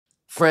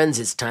Friends,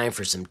 it's time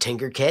for some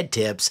Tinkercad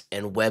tips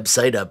and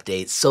website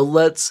updates, so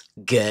let's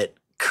get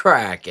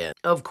cracking.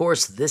 Of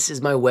course, this is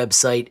my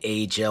website,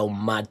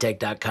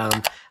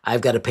 HLModTech.com.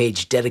 I've got a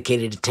page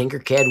dedicated to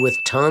Tinkercad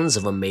with tons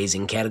of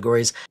amazing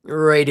categories.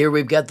 Right here,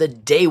 we've got the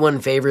Day 1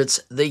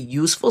 favorites, the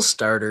useful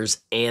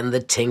starters, and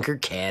the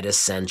Tinkercad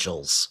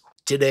essentials.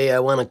 Today, I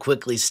want to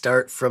quickly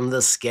start from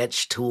the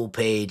Sketch Tool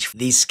page.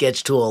 The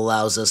Sketch Tool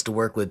allows us to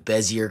work with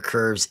Bezier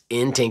curves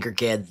in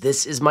Tinkercad.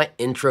 This is my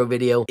intro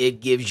video. It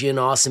gives you an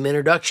awesome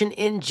introduction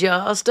in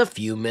just a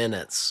few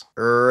minutes.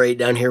 Right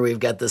down here, we've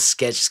got the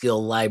Sketch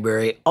Skill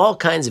Library, all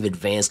kinds of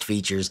advanced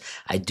features.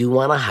 I do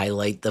want to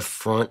highlight the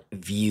front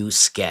view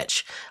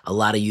sketch. A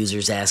lot of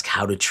users ask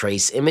how to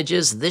trace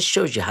images. This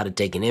shows you how to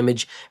take an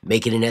image,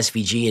 make it an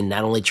SVG, and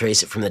not only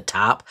trace it from the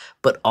top,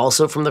 but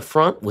also from the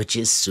front, which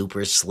is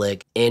super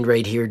slick. And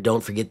right here,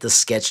 don't forget the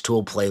Sketch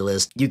Tool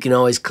playlist. You can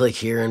always click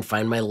here and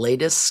find my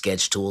latest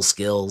Sketch Tool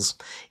skills.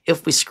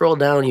 If we scroll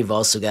down, you've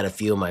also got a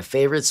few of my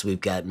favorites. We've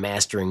got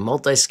Mastering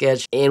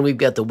Multi-Sketch, and we've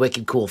got the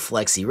wicked cool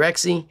Flexi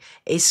Rexi,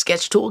 a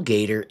Sketch Tool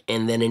Gator,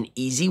 and then an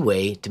easy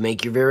way to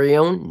make your very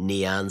own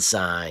neon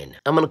sign.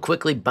 I'm going to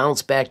quickly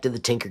bounce back to the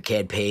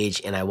Tinkercad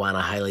page, and I want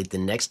to highlight the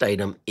next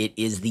item. It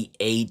is the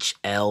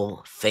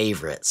HL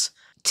Favorites.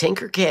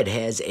 Tinkercad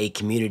has a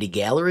community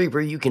gallery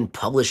where you can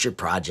publish your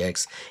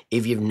projects.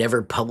 If you've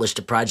never published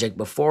a project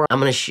before,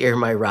 I'm going to share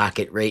my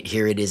rocket right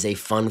here. It is a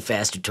fun,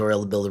 fast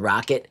tutorial to build a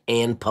rocket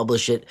and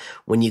publish it.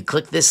 When you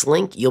click this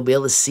link, you'll be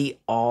able to see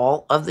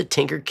all of the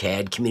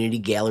Tinkercad community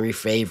gallery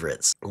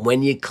favorites.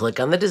 When you click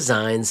on the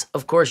designs,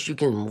 of course, you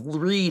can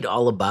read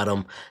all about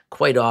them.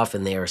 Quite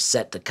often, they are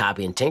set to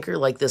copy and tinker,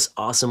 like this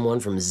awesome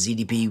one from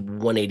ZDP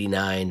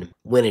 189.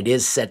 When it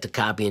is set to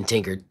copy and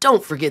tinker,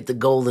 don't forget the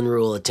golden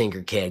rule of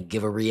Tinkercad.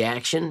 Give a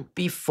reaction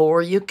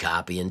before you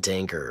copy and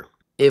tinker.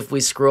 If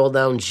we scroll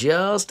down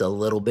just a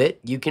little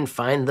bit, you can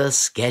find the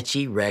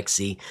Sketchy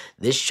Rexi.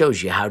 This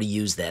shows you how to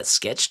use that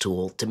sketch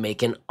tool to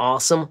make an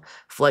awesome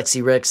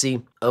Flexi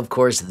Rexi. Of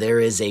course,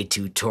 there is a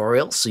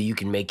tutorial so you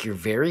can make your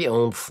very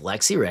own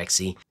Flexi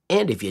Rexi.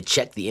 And if you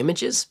check the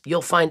images,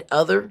 you'll find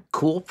other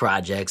cool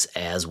projects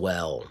as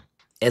well.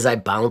 As I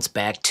bounce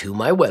back to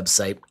my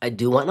website, I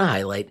do want to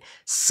highlight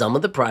some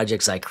of the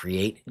projects I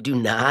create do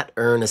not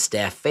earn a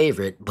staff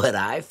favorite, but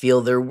I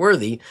feel they're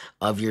worthy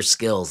of your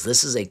skills.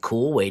 This is a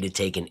cool way to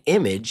take an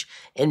image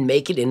and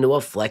make it into a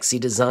Flexi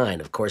design.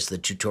 Of course, the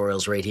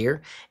tutorial's right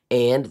here,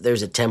 and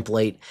there's a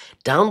template.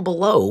 Down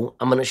below,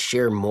 I'm going to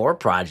share more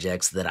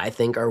projects that I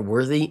think are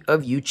worthy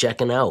of you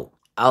checking out.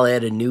 I'll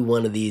add a new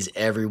one of these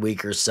every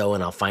week or so,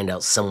 and I'll find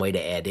out some way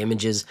to add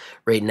images.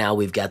 Right now,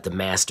 we've got the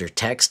master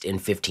text in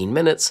 15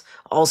 minutes,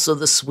 also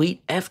the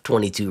sweet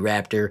F-22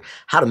 Raptor,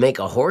 how to make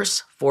a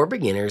horse for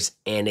beginners,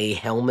 and a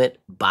helmet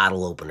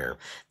bottle opener.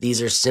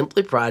 These are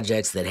simply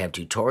projects that have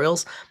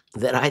tutorials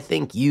that I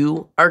think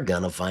you are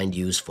gonna find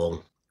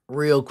useful.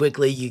 Real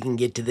quickly, you can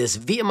get to this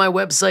via my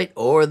website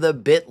or the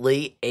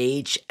bit.ly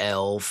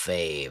HL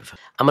Fav.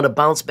 I'm gonna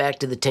bounce back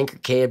to the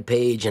Tinkercad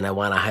page, and I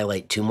wanna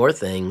highlight two more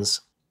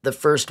things. The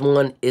first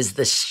one is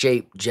the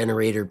Shape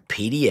Generator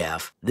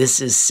PDF. This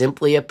is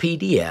simply a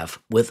PDF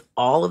with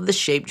all of the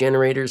shape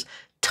generators,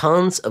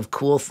 tons of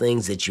cool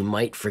things that you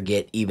might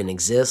forget even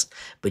exist,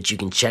 but you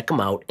can check them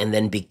out, and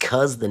then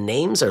because the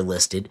names are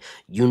listed,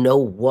 you know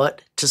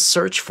what to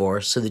search for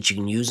so that you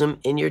can use them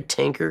in your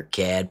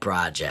Tinkercad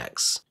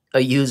projects. A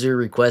user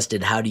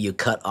requested, how do you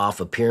cut off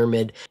a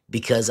pyramid?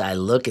 Because I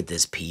look at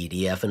this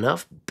PDF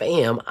enough,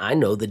 bam, I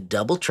know the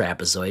double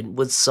trapezoid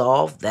would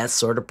solve that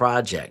sort of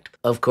project.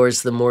 Of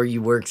course, the more you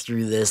work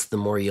through this, the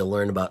more you'll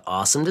learn about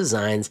awesome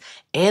designs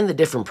and the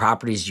different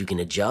properties you can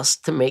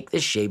adjust to make the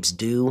shapes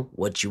do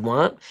what you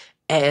want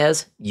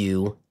as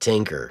you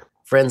tinker.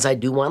 Friends, I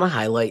do want to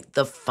highlight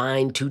the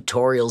Find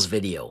Tutorials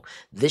video.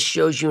 This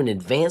shows you an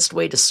advanced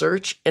way to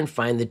search and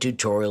find the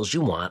tutorials you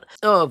want.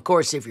 Oh, of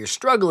course, if you're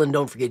struggling,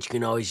 don't forget you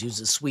can always use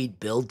the sweet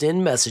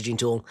built-in messaging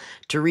tool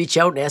to reach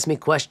out and ask me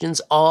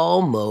questions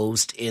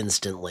almost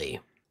instantly.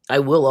 I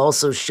will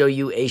also show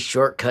you a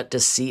shortcut to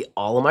see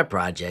all of my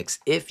projects.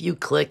 If you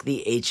click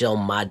the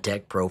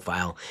HLModTech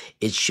profile,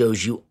 it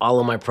shows you all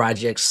of my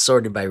projects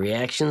sorted by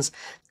reactions.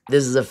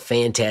 This is a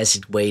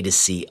fantastic way to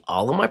see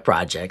all of my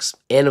projects.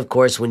 And of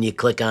course, when you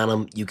click on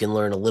them, you can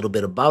learn a little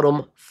bit about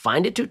them,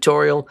 find a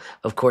tutorial.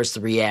 Of course, the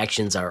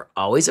reactions are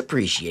always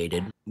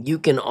appreciated. You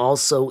can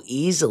also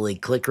easily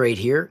click right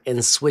here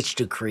and switch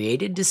to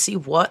created to see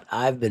what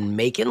I've been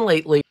making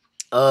lately.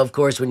 Of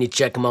course, when you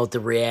check them out, the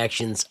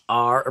reactions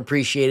are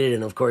appreciated.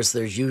 And of course,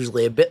 there's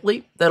usually a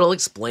bit.ly that'll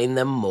explain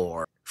them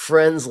more.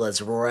 Friends,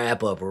 let's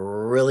wrap up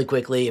really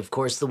quickly. Of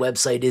course, the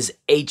website is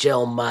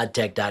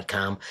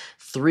HLModTech.com.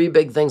 Three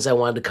big things I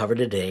wanted to cover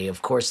today.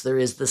 Of course, there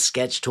is the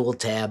Sketch Tool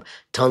tab.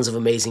 Tons of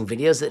amazing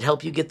videos that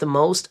help you get the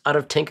most out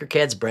of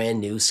Tinkercad's brand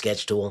new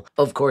Sketch Tool.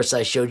 Of course,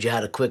 I showed you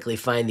how to quickly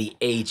find the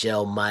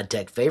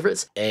HLModTech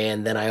Favorites.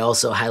 And then I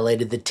also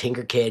highlighted the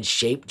Tinkercad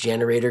Shape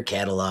Generator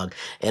Catalog.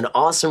 An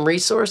awesome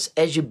resource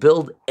as you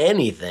build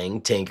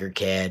anything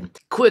Tinkercad.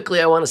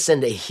 Quickly, I want to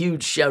send a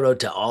huge shout out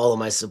to all of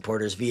my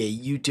supporters via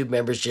YouTube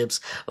membership sponsorships.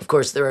 Of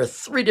course, there are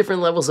 3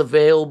 different levels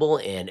available,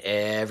 and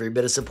every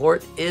bit of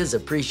support is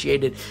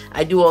appreciated.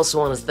 I do also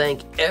want to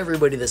thank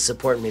everybody that's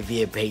supporting me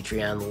via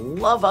Patreon.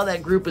 Love how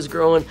that group is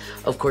growing.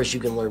 Of course, you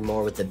can learn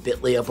more with the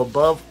bit.ly up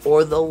above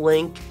or the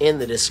link in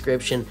the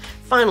description.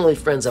 Finally,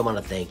 friends, I want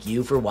to thank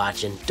you for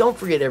watching. Don't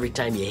forget, every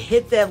time you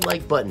hit that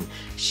like button,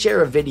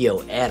 share a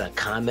video, add a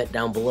comment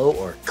down below,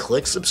 or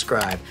click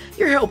subscribe.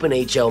 You're helping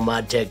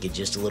HLModTech get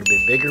just a little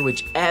bit bigger,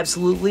 which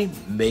absolutely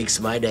makes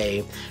my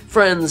day.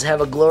 Friends,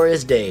 have a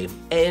glorious day,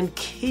 and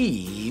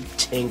keep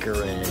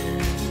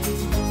tinkering.